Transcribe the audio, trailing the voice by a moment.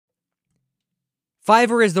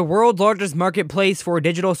Fiverr is the world's largest marketplace for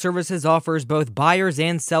digital services, offers both buyers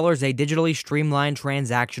and sellers a digitally streamlined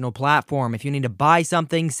transactional platform. If you need to buy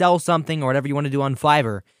something, sell something, or whatever you want to do on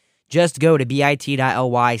Fiverr, just go to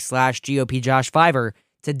bit.ly/GOPJoshFiverr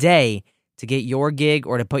today to get your gig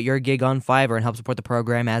or to put your gig on Fiverr and help support the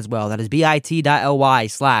program as well. That is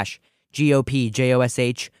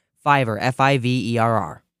bit.ly/GOPJoshFiverr,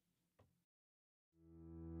 Fiverr.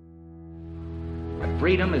 But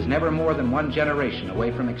freedom is never more than one generation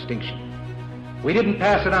away from extinction. We didn't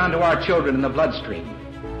pass it on to our children in the bloodstream.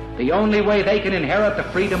 The only way they can inherit the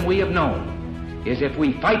freedom we have known is if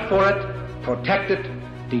we fight for it, protect it,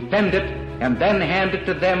 defend it, and then hand it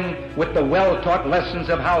to them with the well-taught lessons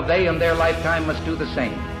of how they in their lifetime must do the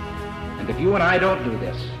same. And if you and I don't do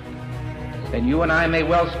this, then you and I may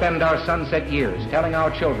well spend our sunset years telling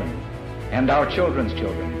our children and our children's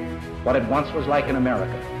children what it once was like in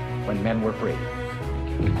America when men were free.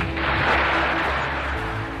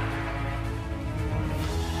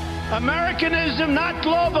 Americanism, not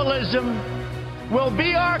globalism, will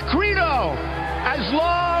be our credo as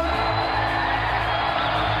long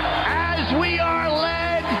as we are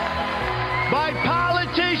led by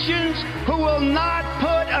politicians who will not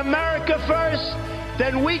put America first.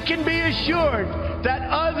 Then we can be assured that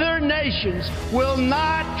other nations will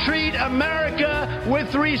not treat America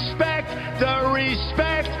with respect, the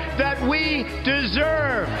respect that we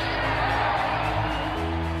deserve.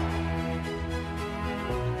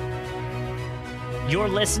 You're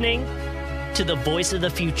listening to the voice of the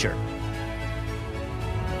future,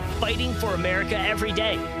 fighting for America every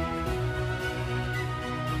day.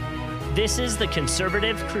 This is the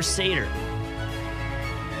Conservative Crusader.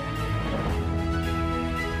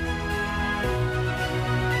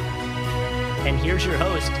 And here's your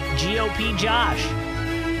host, GOP Josh.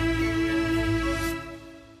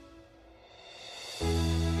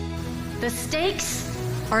 The stakes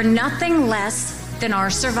are nothing less than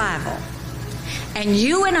our survival. And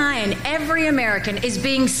you and I and every American is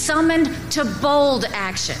being summoned to bold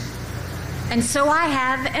action. And so I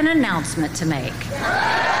have an announcement to make.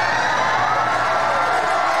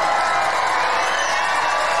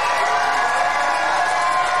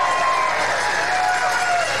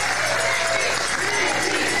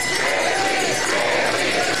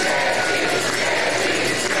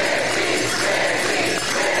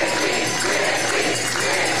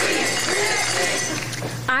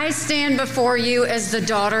 I stand before you as the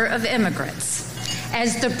daughter of immigrants,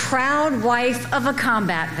 as the proud wife of a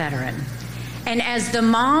combat veteran, and as the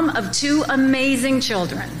mom of two amazing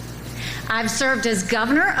children. I've served as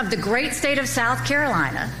governor of the great state of South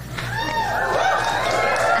Carolina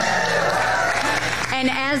and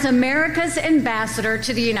as America's ambassador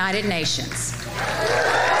to the United Nations.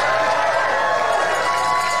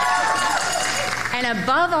 And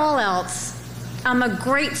above all else, I'm a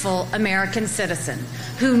grateful American citizen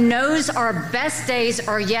who knows our best days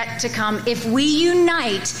are yet to come if we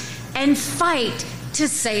unite and fight to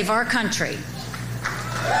save our country.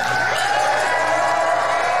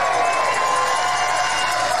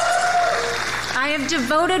 I have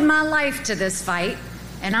devoted my life to this fight,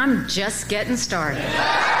 and I'm just getting started.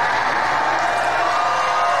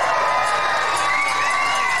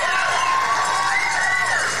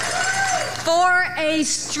 For a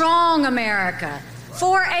strong America,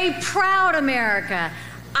 for a proud America,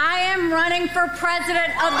 I am running for President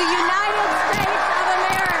of the United States of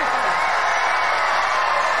America.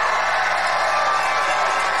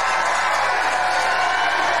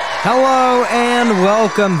 Hello and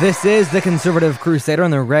welcome. This is the Conservative Crusader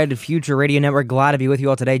on the Red Future Radio Network. Glad to be with you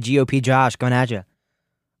all today. GOP Josh coming at you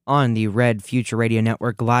on the Red Future Radio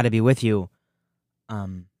Network. Glad to be with you.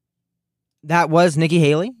 That was Nikki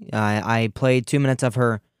Haley. I played 2 minutes of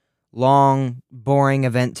her long, boring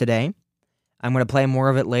event today. I'm going to play more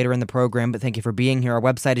of it later in the program, but thank you for being here. Our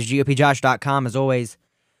website is gopjosh.com, as always.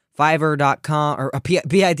 Fiverr.com, or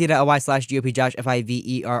bit.ly/gopjosh,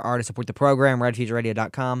 Fiverr, to support the program,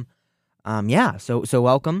 redfutureradio.com. So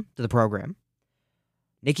welcome to the program.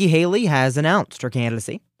 Nikki Haley has announced her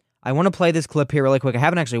candidacy. I want to play this clip here really quick. I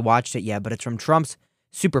haven't actually watched it yet, but it's from Trump's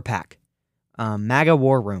Super PAC, MAGA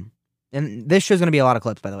War Room. And this show's going to be a lot of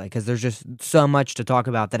clips, by the way, because there's just so much to talk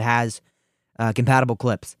about that has compatible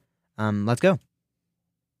clips. Let's go.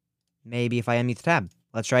 Maybe if I unmute the tab.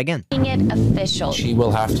 Let's try again. Making it official. She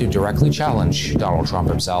will have to directly challenge Donald Trump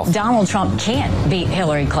himself. Donald Trump can't beat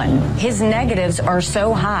Hillary Clinton. His negatives are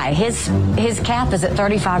so high. His cap is at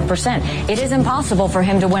 35%. It is impossible for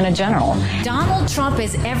him to win a general. Donald Trump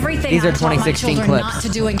is everything These are I taught my 2016 children clips. not to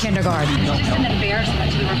do in kindergarten. It's an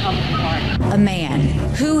embarrassment to the Republican Party. A man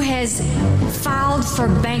who has filed for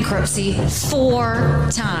bankruptcy 4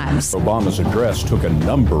 times. jabs. Obama's address took a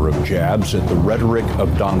number of jabs at the rhetoric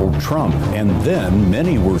of Donald Trump, and then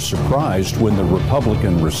many were surprised when the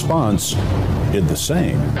Republican response did the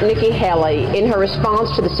same. Nikki Haley, in her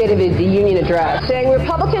response to the State of the Union address, saying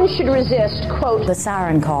Republicans should resist, quote, the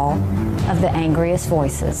siren call of the angriest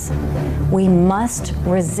voices. We must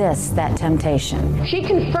resist that temptation. She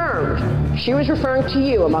confirmed she was referring to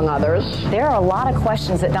you, among others. There are a lot of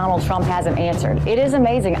questions that Donald Trump hasn't answered. It is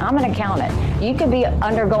amazing. I'm going to count it. You could be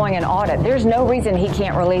undergoing an audit. There's no reason he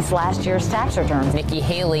can't release last year's tax returns. Nikki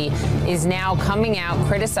Haley is now coming out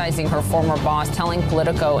criticizing her former boss, telling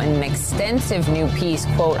Politico in an extensive new piece,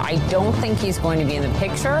 quote, I don't think he's going to be in the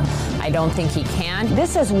picture. I don't think he can.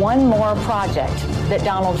 This is one more project that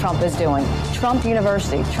Donald Trump is doing. Trump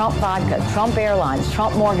University, Trump Vodka, Trump Airlines,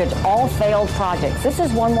 Trump Mortgage, all failed projects. This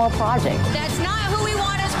is one more project. That's not who we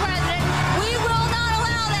want as president. We will not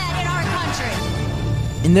allow that in our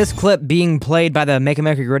country. In this clip being played by the Make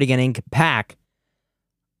America Great Again Inc. PAC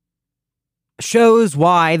shows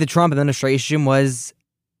why the Trump administration was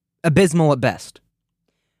abysmal at best.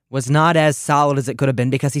 Was not as solid as it could have been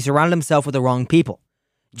because he surrounded himself with the wrong people.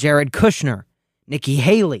 Jared Kushner, Nikki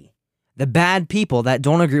Haley, the bad people that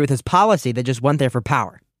don't agree with his policy that just went there for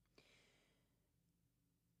power.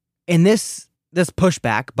 And this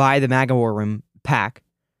pushback by the MAGA War Room PAC,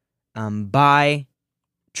 by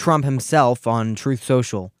Trump himself on Truth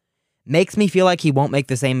Social, makes me feel like he won't make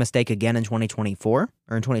the same mistake again in 2024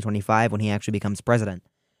 or in 2025 when he actually becomes president.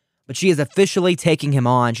 But she is officially taking him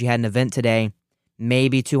on. She had an event today.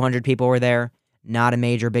 Maybe 200 people were there. Not a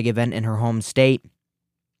major big event in her home state.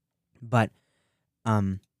 But,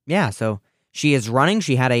 yeah, so she is running.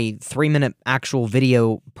 She had a 3-minute actual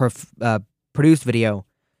video, produced video.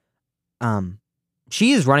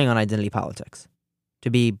 She is running on identity politics,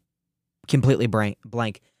 to be completely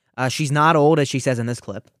blank. She's not old, as she says in this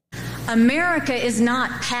clip. America is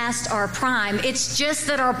not past our prime. It's just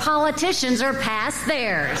that our politicians are past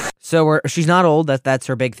theirs. So she's not old. That's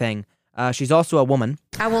her big thing. She's also a woman.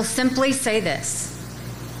 I will simply say this.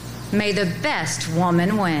 May the best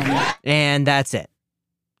woman win. And that's it.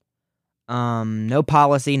 No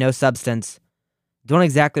policy, no substance. Don't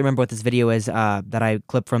exactly remember what this video is that I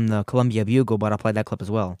clipped from the Columbia Bugle, but I'll play that clip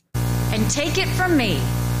as well. And take it from me,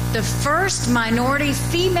 the first minority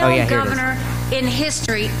female governor in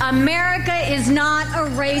history, America is not a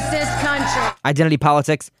racist country. Identity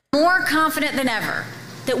politics. More confident than ever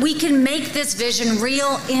that we can make this vision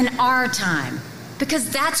real in our time, because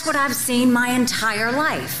that's what I've seen my entire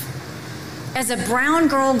life. As a brown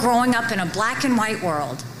girl growing up in a black and white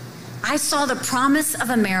world, I saw the promise of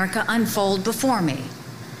America unfold before me.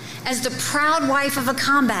 As the proud wife of a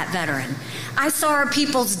combat veteran, I saw our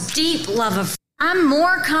people's deep love of. I'm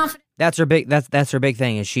more confident. That's her big. That's her big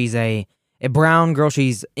thing. Is she's a brown girl.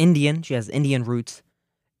 She's Indian. She has Indian roots,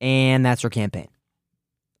 and that's her campaign.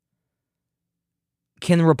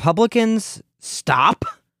 Can Republicans stop?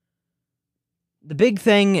 The big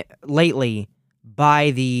thing lately by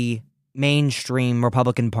the mainstream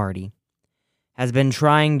Republican Party has been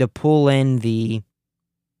trying to pull in the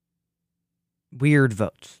weird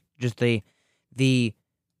votes. Just the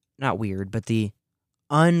not weird, but the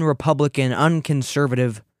un-Republican,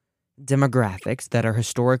 unconservative demographics that are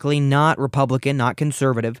historically not Republican, not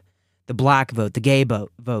conservative, the black vote, the gay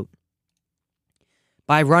vote.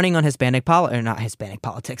 By running on not Hispanic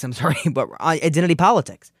politics, but identity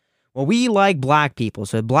politics. Well, we like black people,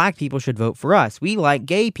 so black people should vote for us. We like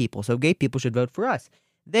gay people, so gay people should vote for us.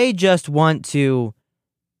 They just want to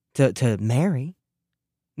marry.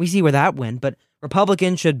 We see where that went, but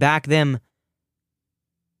Republicans should back them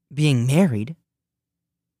being married.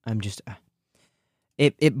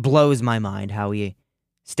 It blows my mind how we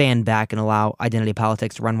stand back and allow identity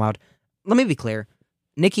politics to run wild. Let me be clear.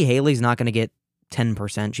 Nikki Haley's not going to get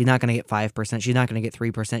 10%. She's not going to get 5%. She's not going to get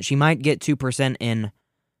 3%. She might get 2% in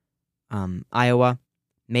Iowa,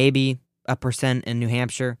 maybe 1% in New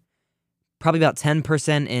Hampshire, probably about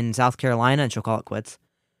 10% in South Carolina, and she'll call it quits.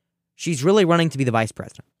 She's really running to be the vice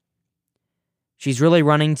president. She's really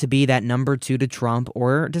running to be that number 2 to Trump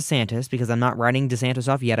or DeSantis, because I'm not writing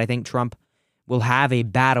DeSantis off yet. I think Trump will have a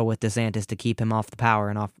battle with DeSantis to keep him off the power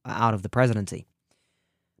and out of the presidency.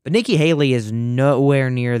 But Nikki Haley is nowhere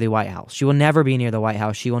near the White House. She will never be near the White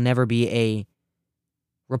House. She will never be a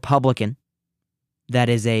Republican that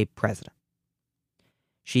is a president.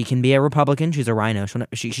 She can be a Republican. She's a rhino.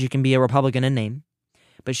 She can be a Republican in name,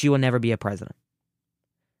 but she will never be a president.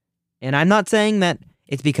 And I'm not saying that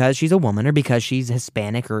it's because she's a woman or because she's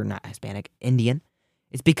Hispanic or not Hispanic, Indian.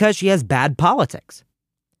 It's because she has bad politics.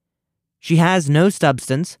 She has no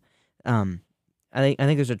substance. I think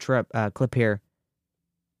there's a clip here.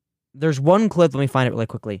 There's one clip. Let me find it really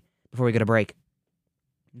quickly. before we go to break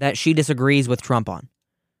that she disagrees with Trump on.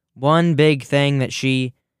 One big thing that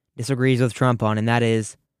she disagrees with Trump on, and that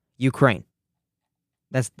is Ukraine.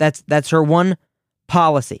 That's her one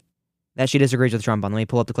policy that she disagrees with Trump on. Let me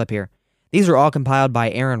pull up the clip here. These are all compiled by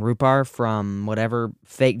Aaron Rupar from whatever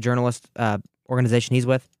fake journalist organization he's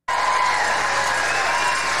with.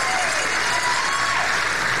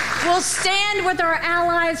 We'll stand with our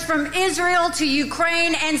allies from Israel to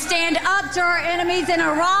Ukraine and stand up to our enemies in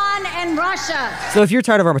Iran and Russia. So if you're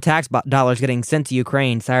tired of our tax dollars getting sent to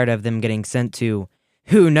Ukraine, tired of them getting sent to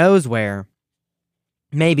who knows where,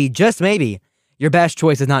 maybe, just maybe, your best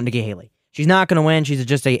choice is not Nikki Haley. She's not going to win. She's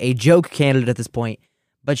just a joke candidate at this point.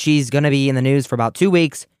 But she's going to be in the news for about 2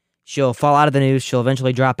 weeks. She'll fall out of the news. She'll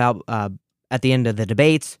eventually drop out at the end of the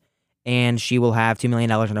debates. And she will have $2 million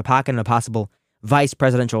in her pocket and a possible vice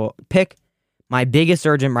presidential pick. My biggest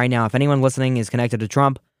urgent right now, if anyone listening is connected to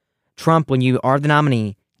Trump, when you are the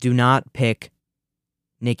nominee, do not pick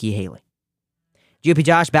Nikki Haley. GOP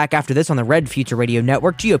Josh back after this on the Red Future Radio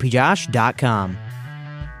Network, GOPJosh.com.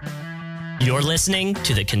 You're listening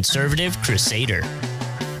to The Conservative Crusader.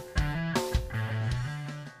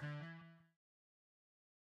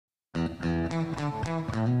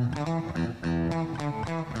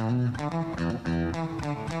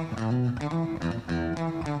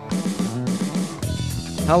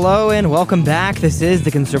 Hello and welcome back. This is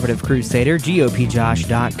The Conservative Crusader,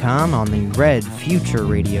 GOPJosh.com on the Red Future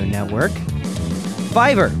Radio Network.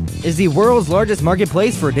 Fiverr is the world's largest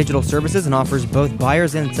marketplace for digital services and offers both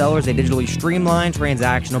buyers and sellers a digitally streamlined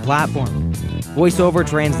transactional platform. Voiceover,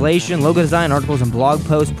 translation, logo design, articles and blog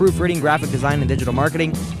posts, proofreading, graphic design, and digital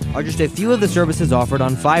marketing are just a few of the services offered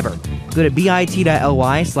on Fiverr. Go to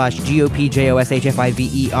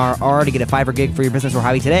bit.ly/GOPJOSHFIVERR to get a Fiverr gig for your business or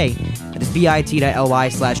hobby today. That is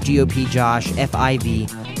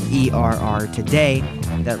bit.ly/GOPJoshFIVERR today.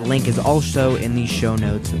 That link is also in the show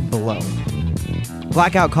notes below.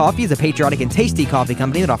 Blackout Coffee is a patriotic and tasty coffee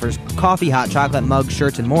company that offers coffee, hot chocolate, mugs,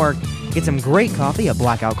 shirts, and more. Get some great coffee at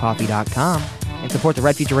blackoutcoffee.com and support the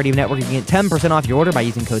Red Future Radio Network. You can get 10% off your order by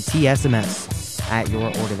using code TSMS at your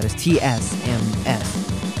order. That is TSMS.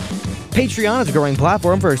 Patreon is a growing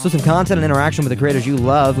platform for exclusive content and interaction with the creators you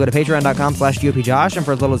love. Go to patreon.com/GOPJosh, and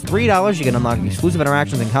for as little as $3, you can unlock exclusive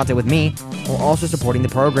interactions and content with me, while also supporting the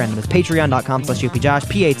program. That is patreon.com/GOPJosh,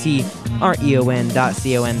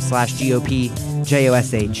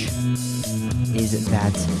 patreon.com/GOPJOSH is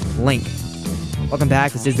that link. Welcome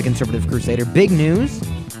back. This is The Conservative Crusader. Big news.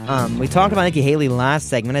 We talked about Nikki Haley last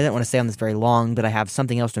segment. I didn't want to stay on this very long, but I have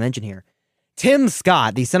something else to mention here. Tim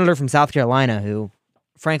Scott, the senator from South Carolina, who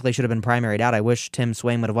frankly should have been primaried out. I wish Tim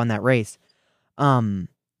Swain would have won that race.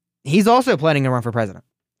 He's also planning to run for president.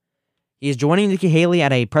 He is joining Nikki Haley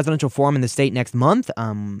at a presidential forum in the state next month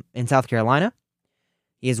in South Carolina.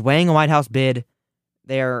 He is weighing a White House bid.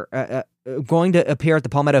 They're going to appear at the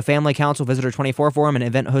Palmetto Family Council Visitor 24 Forum, an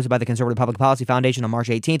event hosted by the Conservative Public Policy Foundation on March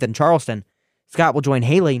 18th in Charleston. Scott will join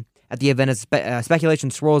Haley at the event as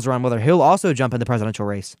speculation swirls around whether he'll also jump in the presidential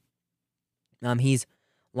race. He's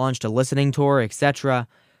launched a listening tour, etc.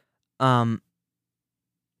 He's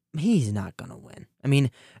not going to win. I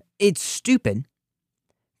mean, it's stupid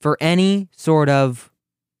for any sort of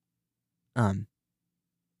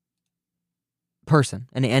person,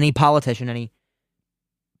 any politician, any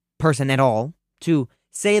person at all, to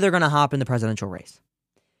say they're going to hop in the presidential race.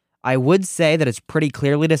 I would say that it's pretty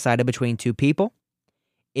clearly decided between two people.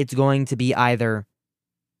 It's going to be either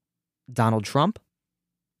Donald Trump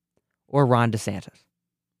or Ron DeSantis.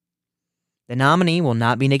 The nominee will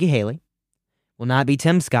not be Nikki Haley, will not be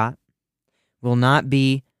Tim Scott, will not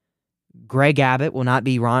be Greg Abbott, will not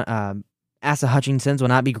be Asa Hutchinson's, will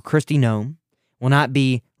not be Kristi Noem, will not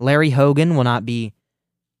be Larry Hogan, will not be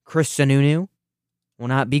Chris Sununu, will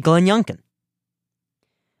not be Glenn Youngkin.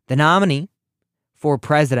 The nominee for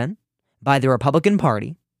president by the Republican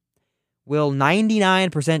Party will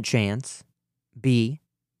 99% chance be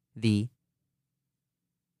the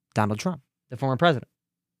Donald Trump, the former president.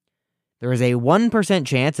 There is a 1%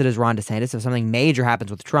 chance it is Ron DeSantis if something major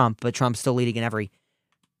happens with Trump, but Trump's still leading in every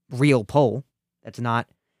real poll that's not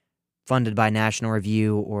funded by National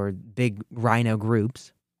Review or big rhino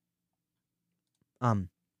groups.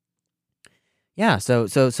 Yeah, so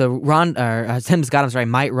Tim Scott,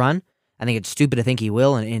 might run. I think it's stupid to think he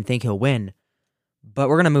will and think he'll win. But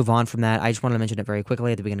we're going to move on from that. I just wanted to mention it very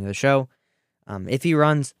quickly at the beginning of the show. If he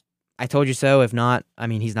runs, I told you so. If not, I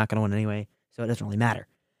mean, he's not going to win anyway, so it doesn't really matter.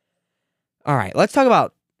 All right, let's talk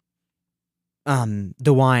about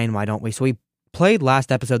DeWine, why don't we? So we played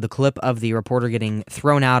last episode the clip of the reporter getting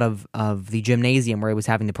thrown out of the gymnasium where he was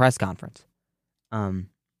having the press conference.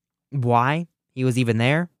 Why he was even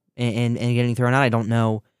there, and getting thrown out. I don't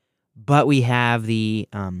know. But we have the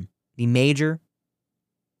major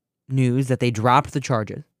news that they dropped the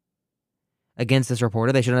charges against this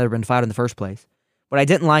reporter. They should have never been filed in the first place. What I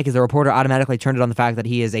didn't like is the reporter automatically turned it on the fact that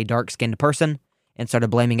he is a dark-skinned person and started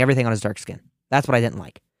blaming everything on his dark skin. That's what I didn't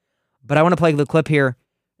like. But I want to play the clip here.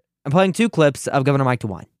 I'm playing 2 clips of Governor Mike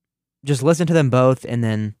DeWine. Just listen to them both, and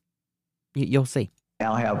then you'll see.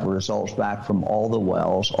 Now have results back from all the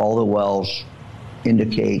wells. All the wells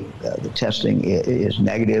indicate the testing is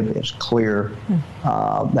negative. It's clear.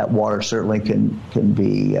 That water certainly can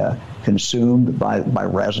be consumed by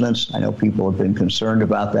residents. I know people have been concerned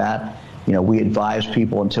about that. We advised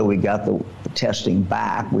people until we got the testing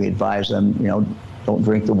back. We advised them, don't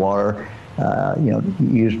drink the water,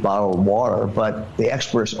 use bottled water. But the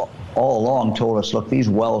experts all along told us, look, these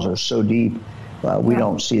wells are so deep, we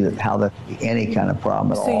don't see how that could be any kind of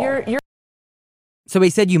problem at all. So he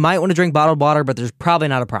said you might want to drink bottled water, but there's probably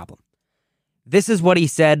not a problem. This is what he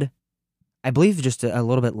said, I believe, just a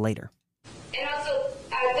little bit later. And also,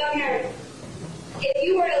 Governor, if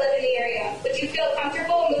you were to live in the area, would you feel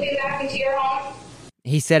comfortable moving back into your home?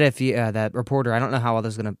 He said if you, that reporter, I don't know how well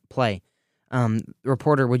this is going to play.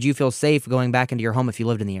 Reporter, would you feel safe going back into your home if you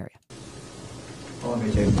lived in the area?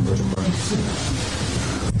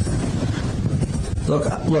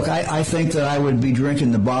 Look, I think that I would be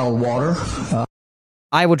drinking the bottled water.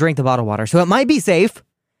 I would drink the bottled water. So it might be safe,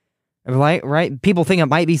 right? People think it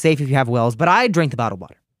might be safe if you have wells, but I drink the bottled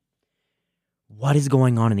water. What is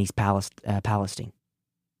going on in East Palestine?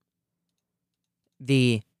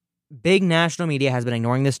 The big national media has been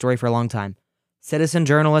ignoring this story for a long time. Citizen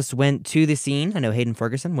journalists went to the scene. I know Hayden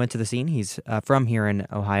Ferguson went to the scene. He's from here in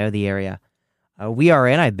Ohio, the area we are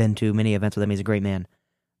in. I've been to many events with him. He's a great man.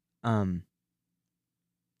 So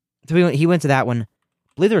he went to that one. I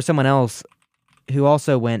believe there was someone else who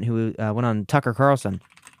also went, who went on Tucker Carlson.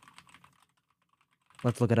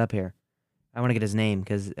 Let's look it up here. I want to get his name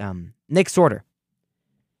because Nick Sorter.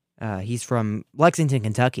 He's from Lexington,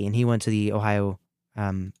 Kentucky, and he went to the Ohio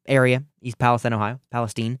area, East Palestine, Ohio,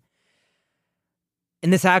 Palestine.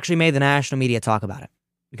 And this actually made the national media talk about it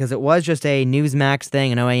because it was just a Newsmax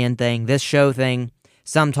thing, an OAN thing, this show thing,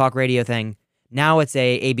 some talk radio thing. Now it's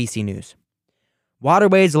a ABC News.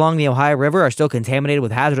 Waterways along the Ohio River are still contaminated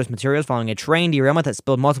with hazardous materials following a train derailment that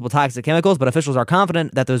spilled multiple toxic chemicals, but officials are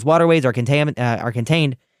confident that those waterways are contained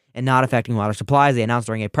and not affecting water supplies, they announced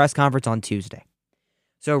during a press conference on Tuesday.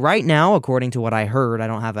 So right now, according to what I heard, I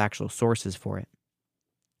don't have actual sources for it,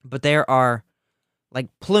 but there are like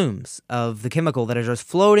plumes of the chemical that are just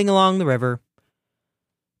floating along the river,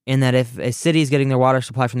 and that if a city is getting their water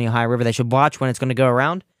supply from the Ohio River, they should watch when it's going to go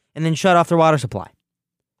around and then shut off their water supply.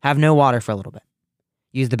 Have no water for a little bit.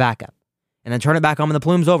 Use the backup. And then turn it back on when the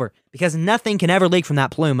plume's over. Because nothing can ever leak from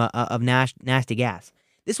that plume of nasty gas.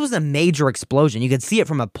 This was a major explosion. You could see it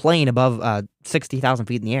from a plane above 60,000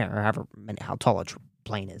 feet in the air, or how tall a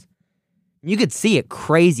plane is. You could see it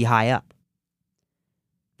crazy high up.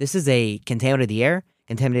 This is contaminated the air,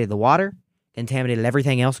 contaminated the water, contaminated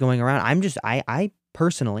everything else going around. I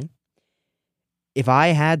personally, if I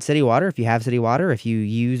had city water, if you have city water, if you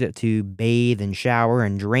use it to bathe and shower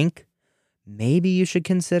and drink, maybe you should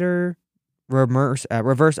consider reverse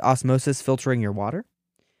osmosis filtering your water,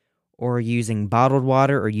 or using bottled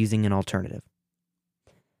water, or using an alternative.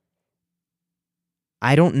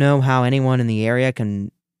 I don't know how anyone in the area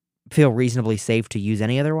can feel reasonably safe to use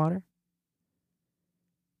any other water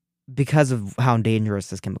because of how dangerous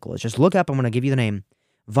this chemical is. Just look up, I'm going to give you the name,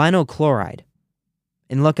 vinyl chloride,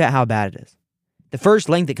 and look at how bad it is. The first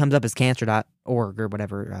link that comes up is cancer.org or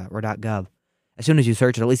whatever, or .gov. As soon as you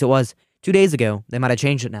search it, at least it was 2 days ago. They might have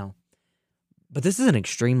changed it now. But this is an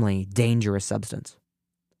extremely dangerous substance.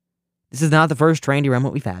 This is not the first train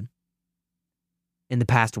derailment we've had in the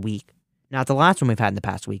past week. Not the last one we've had in the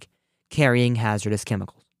past week, carrying hazardous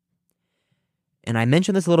chemicals. And I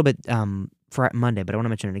mentioned this a little bit for Monday, but I want to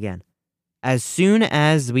mention it again. As soon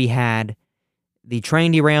as we had the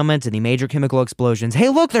train derailments and the major chemical explosions, hey,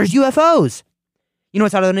 look, there's UFOs. You know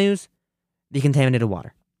what's out of the news? The contaminated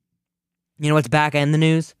water. You know what's back in the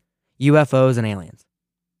news? UFOs and aliens.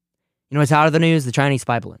 You know what's out of the news? The Chinese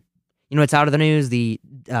spy balloon. You know what's out of the news? The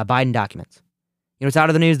Biden documents. You know what's out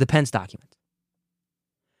of the news? The Pence documents.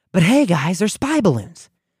 But hey, guys, there's spy balloons.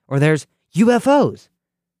 Or there's UFOs.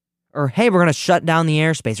 Or hey, we're going to shut down the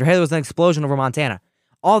airspace. Or hey, there was an explosion over Montana.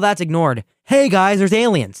 All that's ignored. Hey, guys, there's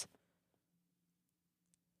aliens.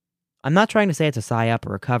 I'm not trying to say it's a psyop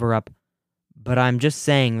or a cover-up, but I'm just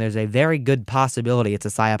saying there's a very good possibility it's a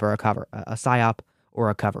psyop or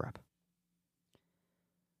a cover-up.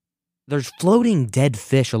 There's floating dead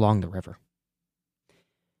fish along the river.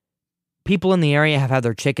 People in the area have had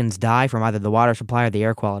their chickens die from either the water supply or the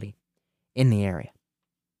air quality in the area.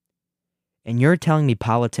 And you're telling me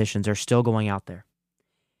politicians are still going out there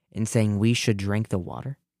and saying we should drink the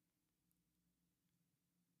water?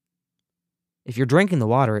 If you're drinking the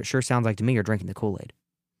water, it sure sounds like to me you're drinking the Kool-Aid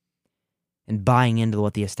and buying into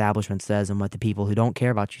what the establishment says and what the people who don't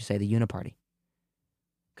care about you say, the Uniparty.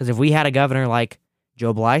 Because if we had a governor like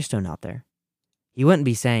Joe Blystone out there, he wouldn't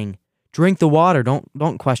be saying, drink the water,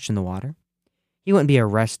 don't question the water. He wouldn't be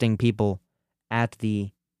arresting people at the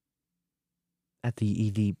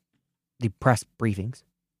press briefings.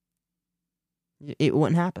 It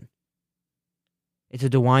wouldn't happen. It's a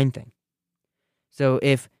DeWine thing. So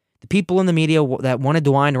if the people in the media that wanted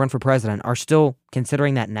DeWine to run for president are still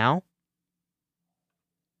considering that now,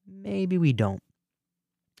 maybe we don't.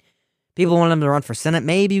 People want him to run for Senate,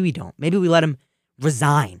 maybe we don't. Maybe we let him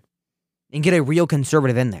resign and get a real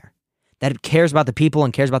conservative in there that cares about the people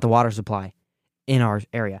and cares about the water supply in our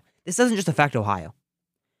area. This doesn't just affect Ohio.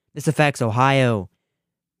 This affects Ohio,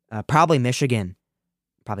 probably Michigan.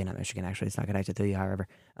 Probably not Michigan, actually. It's not connected to the Ohio River.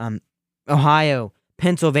 Ohio,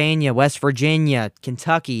 Pennsylvania, West Virginia,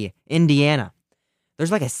 Kentucky, Indiana.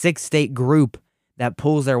 There's like a 6-state group that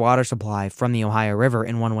pulls their water supply from the Ohio River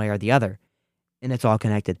in one way or the other, and it's all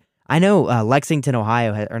connected. I know Lexington,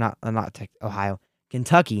 Ohio,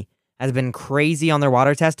 Kentucky has been crazy on their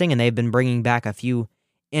water testing, and they've been bringing back a few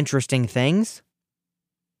interesting things.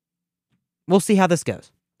 We'll see how this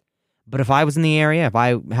goes. But if I was in the area, if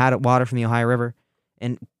I had water from the Ohio River,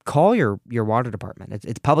 and call your water department.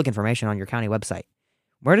 It's public information on your county website.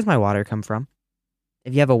 Where does my water come from?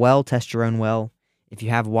 If you have a well, test your own well. If you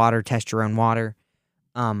have water, test your own water.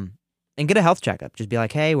 And get a health checkup. Just be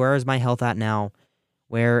like, hey, where is my health at now?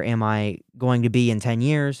 Where am I going to be in 10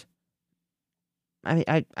 years?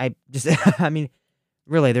 I just, I mean,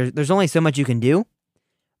 really, there's only so much you can do,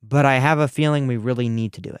 but I have a feeling we really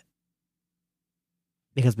need to do it.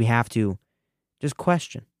 Because we have to just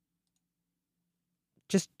question.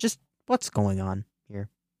 Just what's going on here?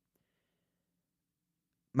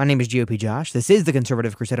 My name is GOP Josh. This is the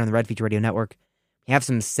Conservative Crusader on the Red Feature Radio Network. We have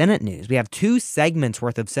some Senate news. We have 2 segments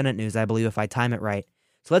worth of Senate news, I believe, if I time it right.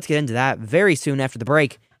 So let's get into that very soon after the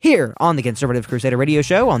break here on the Conservative Crusader Radio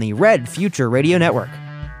Show on the Red Future Radio Network.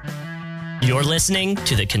 You're listening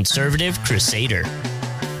to the Conservative Crusader.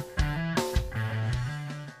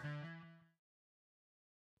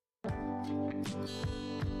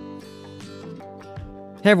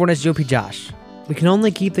 Hey everyone, it's GOP Josh. We can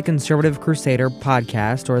only keep the Conservative Crusader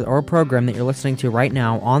podcast or program that you're listening to right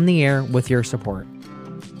now on the air with your support.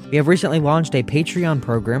 We have recently launched a Patreon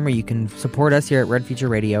program where you can support us here at Red Future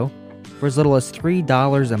Radio for as little as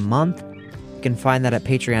 $3 a month. You can find that at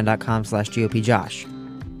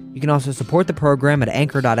patreon.com/GOPJosh. You can also support the program at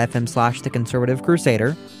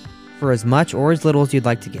anchor.fm/theconservativecrusader for as much or as little as you'd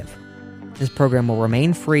like to give. This program will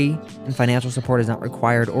remain free and financial support is not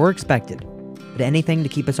required or expected. But anything to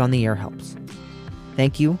keep us on the air helps.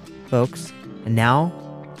 Thank you, folks. And now,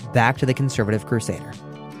 back to the Conservative Crusader.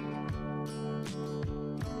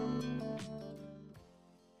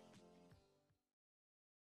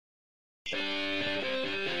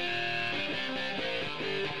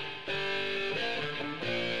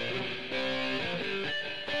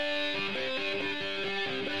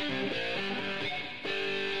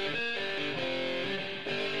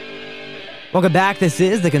 Welcome back. This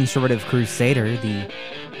is the Conservative Crusader, the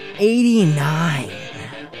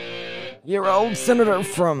 89-year-old senator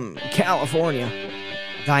from California.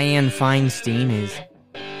 Dianne Feinstein is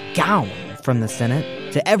gone from the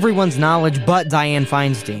Senate, to everyone's knowledge but Dianne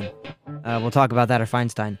Feinstein. We'll talk about that, or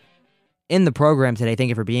Feinstein, in the program today. Thank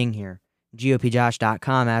you for being here.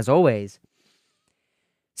 GOPJosh.com, as always.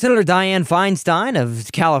 Senator Dianne Feinstein of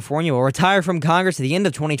California will retire from Congress at the end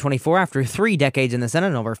of 2024 after 3 decades in the Senate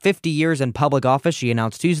and over 50 years in public office, she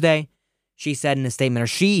announced Tuesday. She said in a statement,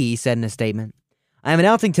 I am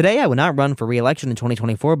announcing today I will not run for re-election in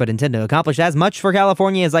 2024, but intend to accomplish as much for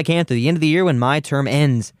California as I can through the end of the year when my term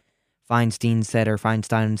ends, Feinstein said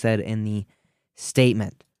in the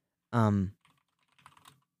statement. Let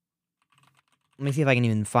me see if I can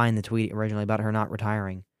even find the tweet originally about her not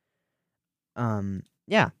retiring.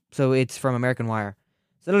 Yeah, so it's from American Wire.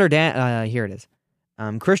 Senator here it is.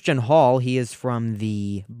 Christian Hall, he is from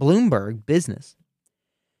the Bloomberg Business.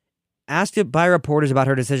 Asked by reporters about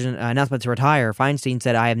her announcement to retire, Feinstein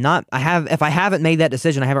said, if I haven't made that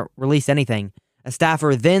decision, I haven't released anything. A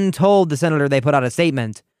staffer then told the senator they put out a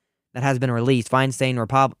statement that has been released. Feinstein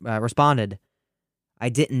responded, I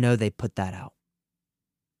didn't know they put that out.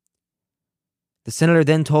 The senator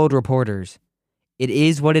then told reporters, it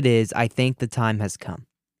is what it is. I think the time has come.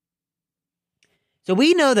 So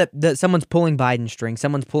we know that someone's pulling Biden's string,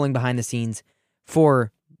 someone's pulling behind the scenes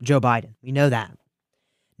for Joe Biden. We know that.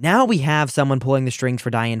 Now we have someone pulling the strings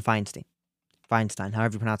for Dianne Feinstein,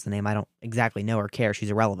 however you pronounce the name. I don't exactly know or care.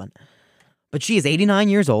 She's irrelevant. But she is 89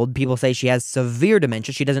 years old. People say she has severe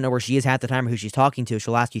dementia. She doesn't know where she is half the time or who she's talking to.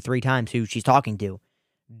 She'll ask you 3 times who she's talking to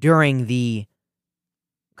during the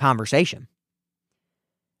conversation.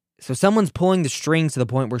 So someone's pulling the strings to the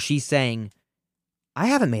point where she's saying, I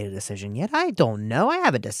haven't made a decision yet. I don't know. I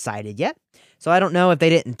haven't decided yet. So I don't know if they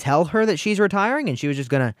didn't tell her that she's retiring and she was just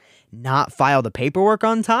going to not file the paperwork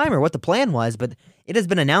on time or what the plan was. But it has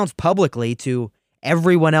been announced publicly to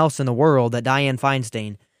everyone else in the world that Dianne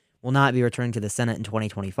Feinstein will not be returning to the Senate in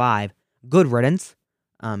 2025. Good riddance.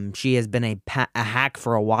 She has been a hack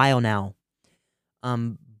for a while now.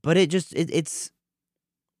 But it's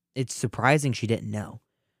surprising she didn't know.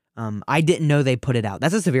 I didn't know they put it out.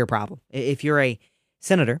 That's a severe problem. If you're a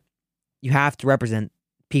senator, you have to represent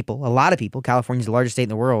people, a lot of people. California's the largest state in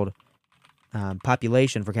the world.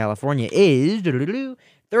 Population for California is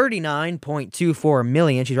 39.24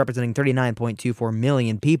 million. She's representing 39.24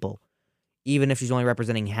 million people. Even if she's only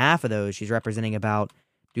representing half of those, she's representing about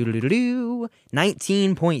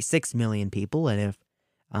 19.6 million people. And if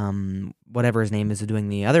whatever his name is doing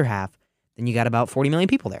the other half, then you got about 40 million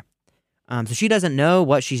people there. So she doesn't know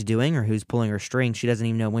what she's doing or who's pulling her strings. She doesn't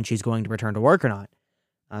even know when she's going to return to work or not.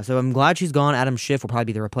 So I'm glad she's gone. Adam Schiff will probably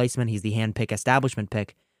be the replacement. He's the hand-pick establishment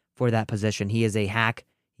pick for that position. He is a hack.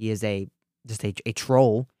 He is just a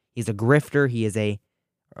troll. He's a grifter. He is a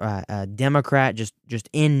Democrat. Just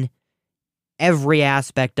in every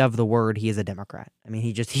aspect of the word, he is a Democrat. I mean,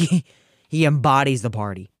 he embodies the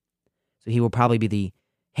party. So he will probably be the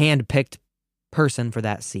hand-picked person for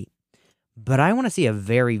that seat. But I want to see a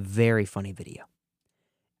very, very funny video.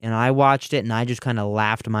 And I watched it and I just kind of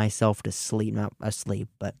laughed myself to sleep. Not asleep,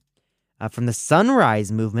 but from the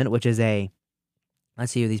Sunrise Movement, which is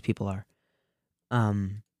let's see who these people are.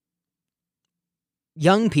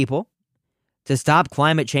 Young people to stop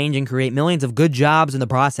climate change and create millions of good jobs in the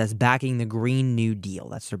process, backing the Green New Deal.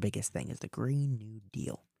 That's their biggest thing, is the Green New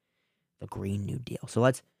Deal. The Green New Deal. So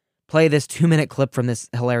let's play this 2-minute clip from this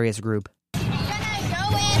hilarious group. We're going to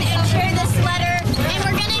go in and share this letter, and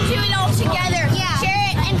we're going to do it all together. Yeah. Share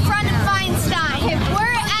it in front of Feinstein.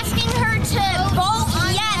 We're asking her to vote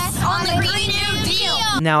yes on the Green New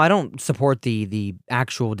Deal. Now, I don't support the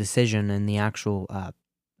actual decision and the actual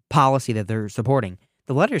policy that they're supporting.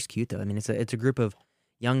 The letter's cute, though. I mean, it's a group of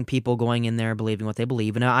young people going in there believing what they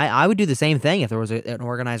believe. And I would do the same thing if there was an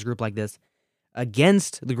organized group like this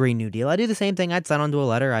against the Green New Deal. I'd do the same thing. I'd sign onto a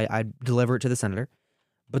letter. I'd deliver it to the senator.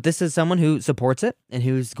 But this is someone who supports it and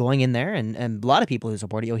who's going in there, and a lot of people who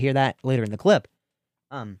support it. You'll hear that later in the clip.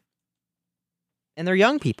 And they're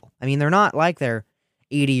young people. I mean, they're not like they're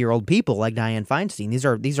 80-year-old people like Dianne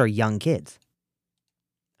Feinstein. These are young kids.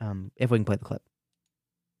 If we can play the clip.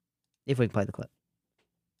 If we can play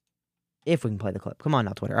the clip. Come on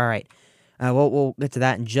now, Twitter. All right. We'll get to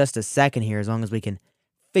that in just a second here, as long as we can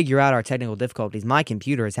figure out our technical difficulties. My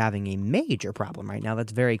computer is having a major problem right now.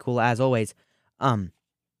 That's very cool, as always.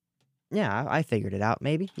 Yeah, I figured it out,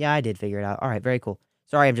 maybe. Yeah, I did figure it out. All right, very cool.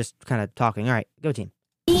 Sorry, I'm just kind of talking. All right, go team.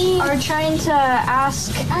 We are trying to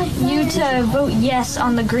ask you to vote yes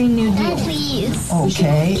on the Green New Deal. Please.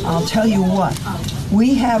 Okay, I'll tell you what.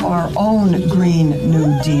 We have our own Green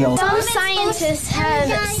New Deal. Some scientists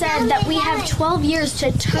have said that we have 12 years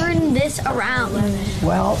to turn this around.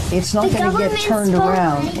 Well, it's not going to get turned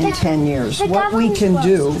around in 10 years. What we can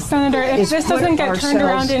do, Senator, if this doesn't get turned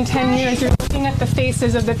around in 10 years, you're looking at the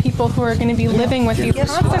faces of the people who are going to be living with these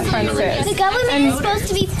consequences. The government is supposed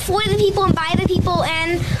to be for the people and by the people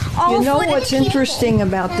and all you know for the what's people. interesting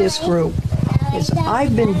about this group is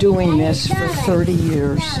I've been doing this for 30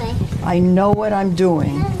 years. I know what I'm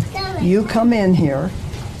doing. You come in here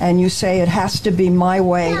and you say it has to be my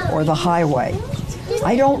way or the highway.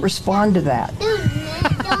 I don't respond to that.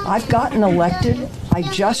 I've gotten elected. I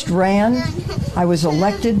just ran. I was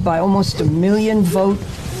elected by almost 1 million vote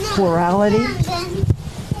plurality.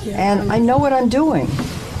 And I know what I'm doing.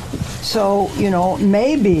 So,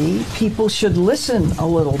 maybe people should listen a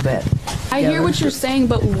little bit. I hear what you're saying,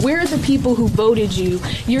 but we're the people who voted you.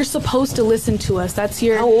 You're supposed to listen to us. That's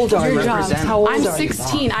your, How old are you? job. How old I'm are you?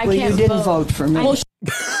 16. I Well, can't you didn't vote for me.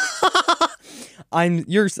 I'm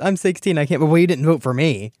 16. I can't. Well, you didn't vote for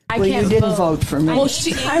me. Well, you didn't vote for me.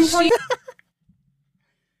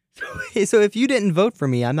 So if you didn't vote for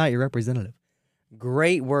me, I'm not your representative.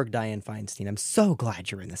 Great work, Dianne Feinstein. I'm so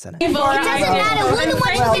glad you're in the Senate. It doesn't matter. We're the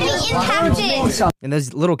ones who's going to be impacted. And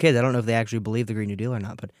those little kids, I don't know if they actually believe the Green New Deal or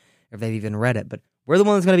not, but if they've even read it. But we're the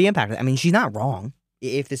one that's going to be impacted. I mean, she's not wrong.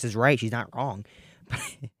 If this is right, she's not wrong.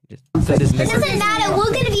 It doesn't matter.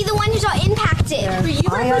 We're going to be the ones who are impacted.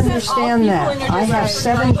 I understand that. I have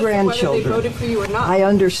 7 grandchildren. I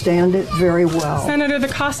understand it very well. Senator, the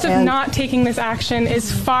cost of not taking this action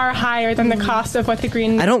is far higher than the cost of what the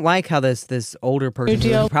Green... I don't like how this older person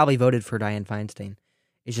who probably voted for Dianne Feinstein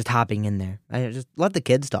is just hopping in there. I just let the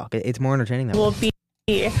kids talk. It's more entertaining that way.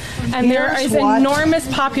 And there is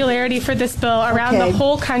enormous popularity for this bill around the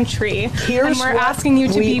whole country. And we're asking you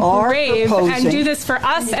to be brave and do this for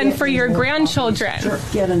us and for your grandchildren.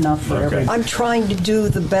 Get enough for everyone. I'm trying to do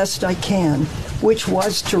the best I can, which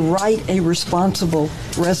was to write a responsible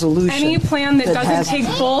resolution. Any plan that doesn't take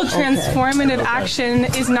bold, transformative action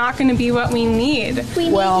is not going to be what we need. We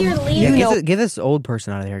need your leadership. Get this old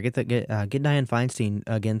person out of there. Get Dianne Feinstein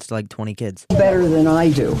against like 20 kids. Better than I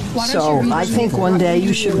do. So I think one day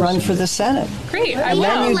you should run for the Senate. Great, I and will.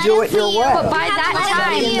 then you do it your way. But by that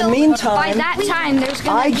time, in the meantime, there's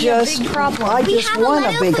going to be a big problem. I just won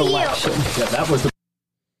a big election. Yeah, that was the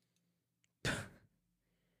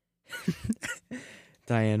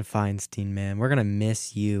Dianne Feinstein, man, we're gonna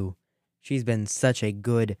miss you. She's been such a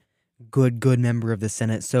good member of the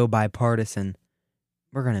Senate, so bipartisan.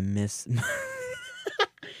 We're gonna miss.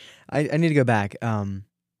 I need to go back.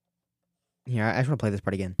 Here, I just want to play this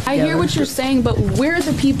part again. I hear what you're saying, but we're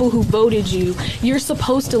the people who voted you. You're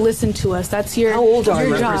supposed to listen to us. That's your How old are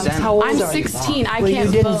you? job. How old I'm are you? 16. I Well, can't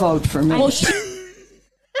you didn't vote for me. Well,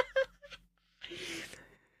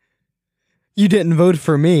 You didn't vote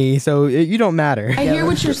for me, so you don't matter. I hear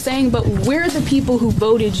what you're saying, but we're the people who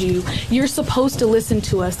voted you. You're supposed to listen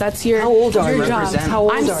to us. That's your How old are you? job. How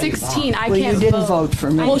old I'm are you? 16. I Well, can't you didn't vote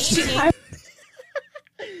for me. Well,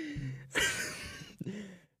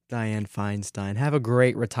 Dianne Feinstein, have a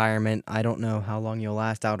great retirement. I don't know how long you'll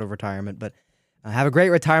last out of retirement, but have a great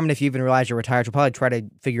retirement. If you even realize you're retired, you'll probably try to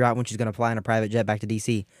figure out when she's going to fly in a private jet back to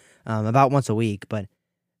D.C. About once a week. But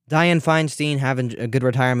Dianne Feinstein having a good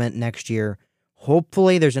retirement next year.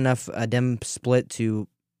 Hopefully there's enough Dem split to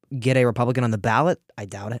get a Republican on the ballot. I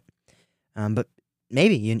doubt it. But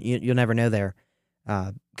maybe. You'll never know there.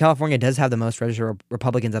 California does have the most registered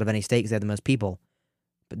Republicans out of any state because they have the most people.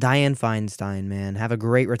 But Dianne Feinstein, man, have a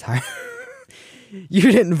great retirement.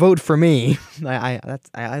 You didn't vote for me.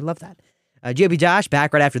 I love that. GOP Josh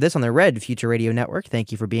back right after this on the Red Future Radio Network.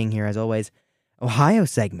 Thank you for being here as always. Ohio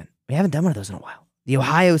segment. We haven't done one of those in a while. The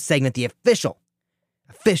Ohio segment, the official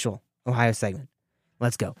Ohio segment.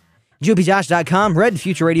 Let's go. GOPJosh.com, Red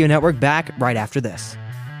Future Radio Network, back right after this.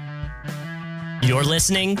 You're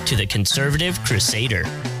listening to The Conservative Crusader.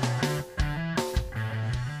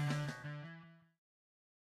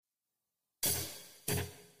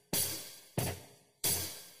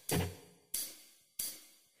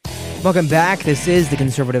 Welcome back. This is the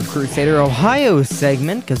Conservative Crusader Ohio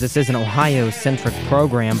segment, because this is an Ohio-centric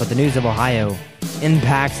program, but the news of Ohio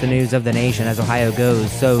impacts the news of the nation. As Ohio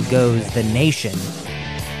goes, so goes the nation.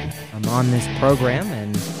 I'm on this program,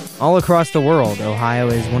 and all across the world, Ohio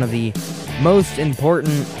is one of the most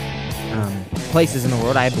important places in the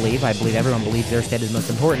world, I believe. I believe everyone believes their state is most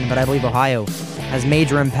important, but I believe Ohio has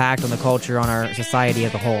major impact on the culture, on our society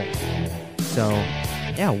as a whole. So,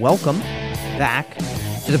 yeah, welcome back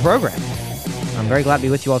to the program. I'm very glad to be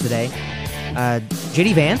with you all today.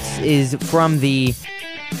 J.D. Vance is from the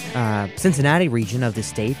Cincinnati region of the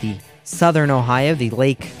state, the southern Ohio, the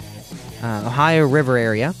Lake Ohio River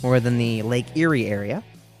area, more than the Lake Erie area.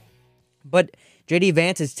 But J.D.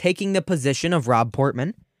 Vance is taking the position of Rob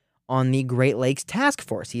Portman on the Great Lakes Task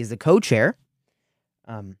Force. He is the co-chair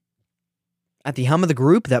at the helm of the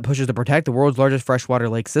group that pushes to protect the world's largest freshwater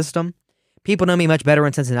lake system. People know me much better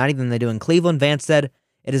in Cincinnati than they do in Cleveland. Vance said,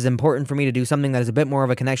 "It is important for me to do something that is a bit more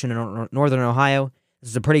of a connection in northern Ohio.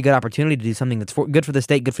 This is a pretty good opportunity to do something that's good for the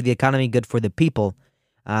state, good for the economy, good for the people."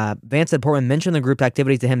 Vance said Portman mentioned the group's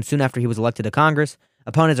activities to him soon after he was elected to Congress.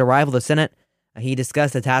 Upon his arrival to the Senate, he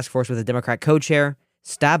discussed the task force with the Democrat co-chair,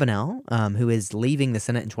 Stabenow, who is leaving the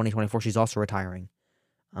Senate in 2024. She's also retiring.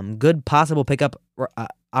 Good possible pickup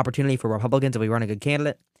opportunity for Republicans if we run a good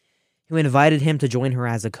candidate, who invited him to join her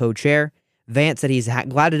as a co-chair. Vance said he's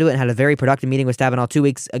glad to do it and had a very productive meeting with Stabenow 2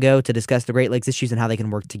 weeks ago to discuss the Great Lakes issues and how they can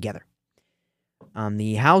work together.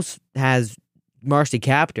 The House has Marcy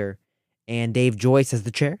Kaptur and Dave Joyce as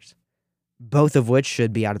the chairs, both of which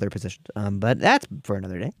should be out of their positions. But that's for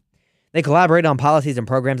another day. They collaborate on policies and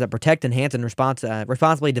programs that protect, enhance, and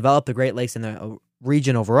responsibly develop the Great Lakes in the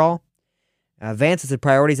region overall. Vance said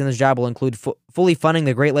priorities in this job will include fully funding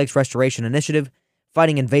the Great Lakes Restoration Initiative,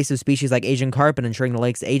 fighting invasive species like Asian carp, and ensuring the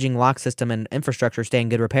lake's aging lock system and infrastructure stay in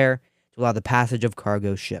good repair to allow the passage of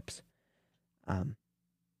cargo ships.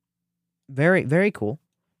 Very, very cool.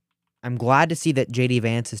 I'm glad to see that J.D.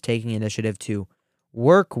 Vance is taking initiative to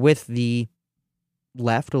work with the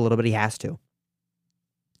left a little bit. He has to.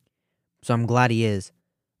 So I'm glad he is.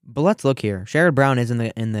 But let's look here. Sherrod Brown is in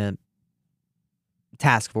the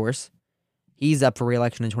task force. He's up for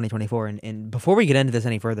re-election in 2024. And before we get into this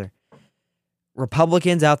any further,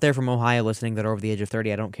 Republicans out there from Ohio listening that are over the age of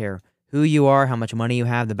 30, I don't care who you are, how much money you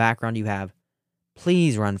have, the background you have,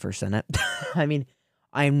 please run for Senate. I mean,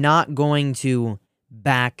 I'm not going to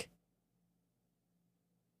back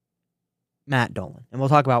Matt Dolan. And we'll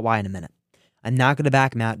talk about why in a minute. I'm not going to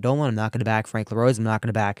back Matt Dolan. I'm not going to back Frank LaRose. I'm not going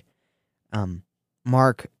to back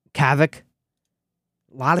Mark Kavik.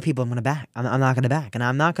 A lot of people I'm going to back. I'm not going to back. And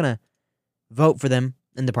I'm not going to vote for them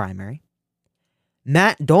in the primary.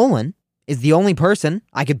 Matt Dolan is the only person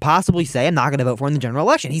I could possibly say I'm not going to vote for in the general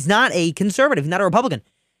election. He's not a conservative. He's not a Republican.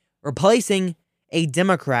 Replacing a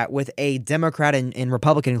Democrat with a Democrat in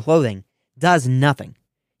Republican clothing does nothing.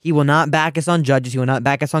 He will not back us on judges. He will not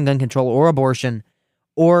back us on gun control or abortion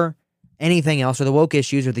or anything else, or the woke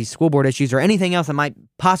issues or the school board issues or anything else that might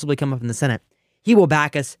possibly come up in the Senate. He will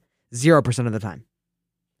back us 0% of the time.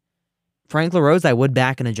 Frank LaRose, I would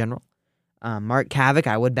back in a general. Mark Kavik,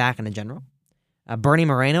 I would back in a general. Bernie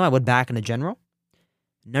Moreno, I would back in a general.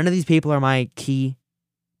 None of these people are my key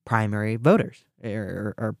primary voters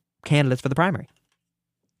or candidates for the primary.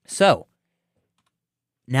 So,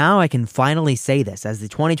 now I can finally say this. As the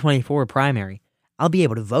 2024 primary, I'll be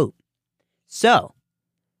able to vote. So,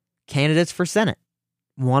 candidates for Senate.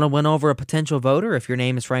 Want to win over a potential voter if your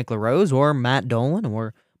name is Frank LaRose or Matt Dolan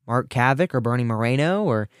or Mark Kavik or Bernie Moreno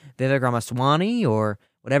or Vivek Ramaswamy or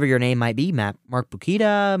whatever your name might be, Mark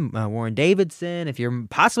Bukita, Warren Davidson. If you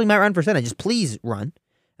possibly might run for Senate, just please run.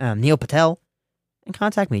 Neil Patel. And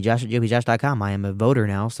contact me, josh@gopjosh.com. I am a voter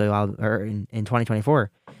now, so in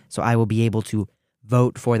 2024. So I will be able to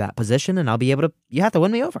vote for that position, and I'll be able to, you have to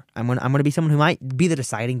win me over. I'm going to be someone who might be the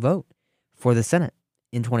deciding vote for the Senate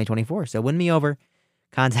in 2024. So win me over.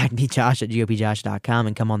 Contact me, josh@gopjosh.com,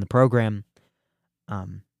 and come on the program. So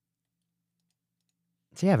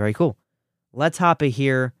yeah, very cool. Let's hop in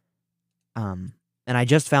here. And I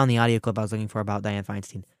just found the audio clip I was looking for about Dianne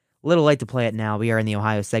Feinstein. A little late to play it now. We are in the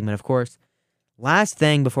Ohio segment, of course. Last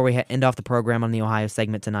thing before we end off the program on the Ohio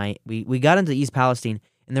segment tonight, we got into East Palestine,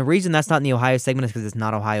 and the reason that's not in the Ohio segment is because it's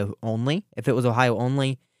not Ohio only. If it was Ohio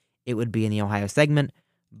only, it would be in the Ohio segment,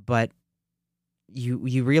 but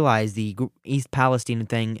you realize the East Palestine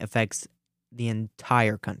thing affects the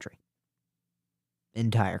entire country.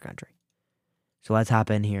 Entire country. So let's hop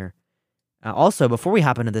in here. Also, before we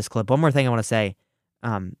hop into this clip, one more thing I want to say.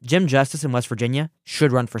 Jim Justice in West Virginia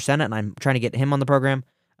should run for Senate, and I'm trying to get him on the program.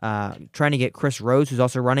 Trying to get Chris Rose, who's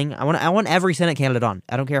also running. I want every Senate candidate on.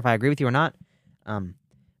 I don't care if I agree with you or not.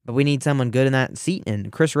 But we need someone good in that seat,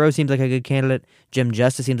 and Chris Rose seems like a good candidate. Jim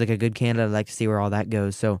Justice seems like a good candidate. I'd like to see where all that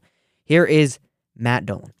goes. So here is Matt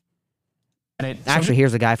Dolan. Actually,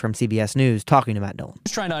 here's a guy from CBS News talking to Matt Dolan.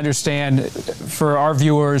 Just trying to understand, for our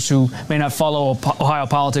viewers who may not follow Ohio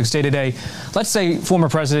politics day to day, let's say former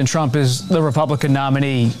President Trump is the Republican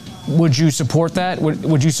nominee. Would you support that?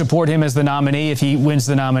 Would you support him as the nominee if he wins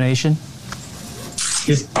the nomination?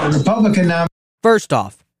 If the Republican nominee. First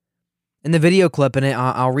off, in the video clip, and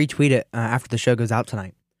I'll retweet it after the show goes out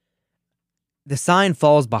tonight, the sign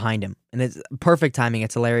falls behind him, and it's perfect timing.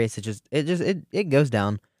 It's hilarious. It goes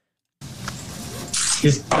down.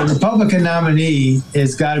 If the Republican nominee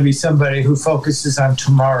has got to be somebody who focuses on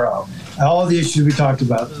tomorrow, all the issues we talked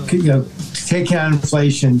about, taking on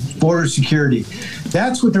inflation, border security.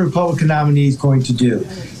 That's what the Republican nominee is going to do.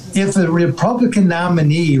 If the Republican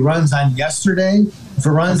nominee runs on yesterday, if it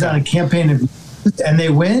runs on a campaign and they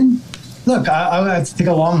win, look, I have to take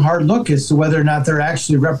a long, hard look as to whether or not they're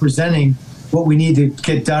actually representing what we need to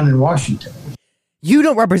get done in Washington. You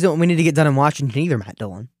don't represent what we need to get done in Washington either, Matt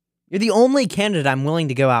Dolan. You're the only candidate I'm willing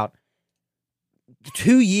to go out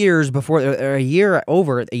 2 years before, or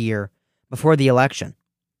over a year before the election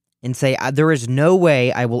and say, there is no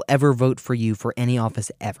way I will ever vote for you for any office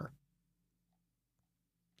ever.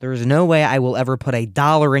 There is no way I will ever put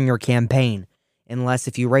 $1 in your campaign unless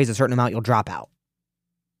if you raise a certain amount, you'll drop out.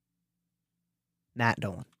 Matt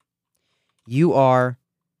Dolan. You are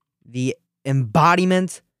the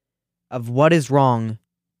embodiment of what is wrong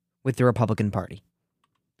with the Republican Party.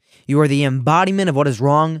 You are the embodiment of what is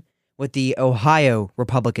wrong with the Ohio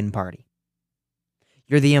Republican Party.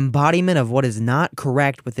 You're the embodiment of what is not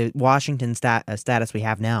correct with the Washington status we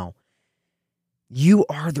have now. You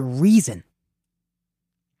are the reason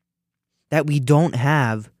that we don't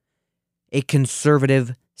have a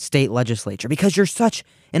conservative state legislature, because you're such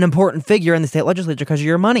an important figure in the state legislature because of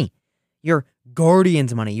your money, your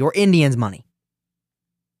Guardians' money, your Indians' money.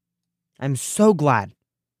 I'm so glad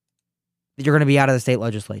that you're going to be out of the state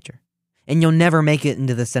legislature. And you'll never make it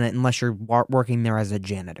into the Senate unless you're working there as a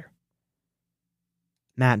janitor.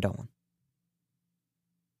 Matt Dolan.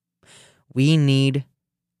 We need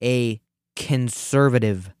a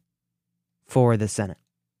conservative for the Senate.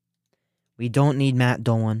 We don't need Matt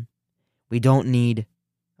Dolan. We don't need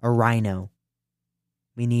a rhino.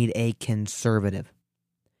 We need a conservative.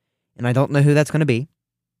 And I don't know who that's going to be.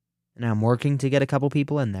 And I'm working to get a couple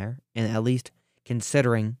people in there, and at least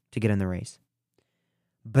considering to get in the race.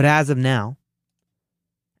 But as of now,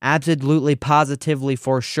 absolutely, positively,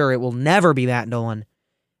 for sure, it will never be Matt Dolan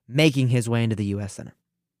making his way into the U.S. Senate.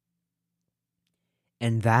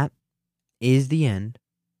 And that is the end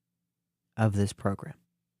of this program.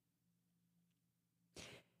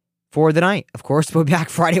 For the night, of course, we'll be back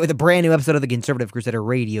Friday with a brand new episode of the Conservative Crusader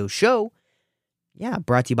Radio Show. Yeah,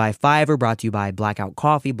 brought to you by Fiverr, brought to you by Blackout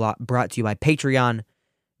Coffee, brought to you by Patreon.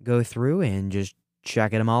 Go through and just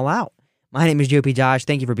check them all out. My name is GOP Josh.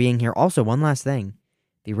 Thank you for being here. Also, one last thing.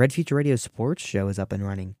 The Red Future Radio Sports Show is up and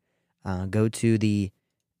running. Go to the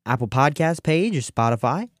Apple Podcast page or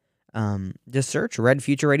Spotify. Just search Red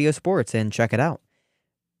Future Radio Sports and check it out.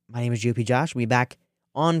 My name is GOP Josh. We'll be back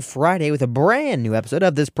on Friday with a brand new episode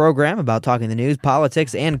of this program about talking the news,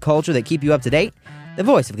 politics, and culture that keep you up to date. The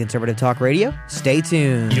voice of conservative talk radio. Stay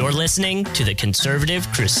tuned. You're listening to the Conservative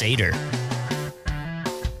Crusader.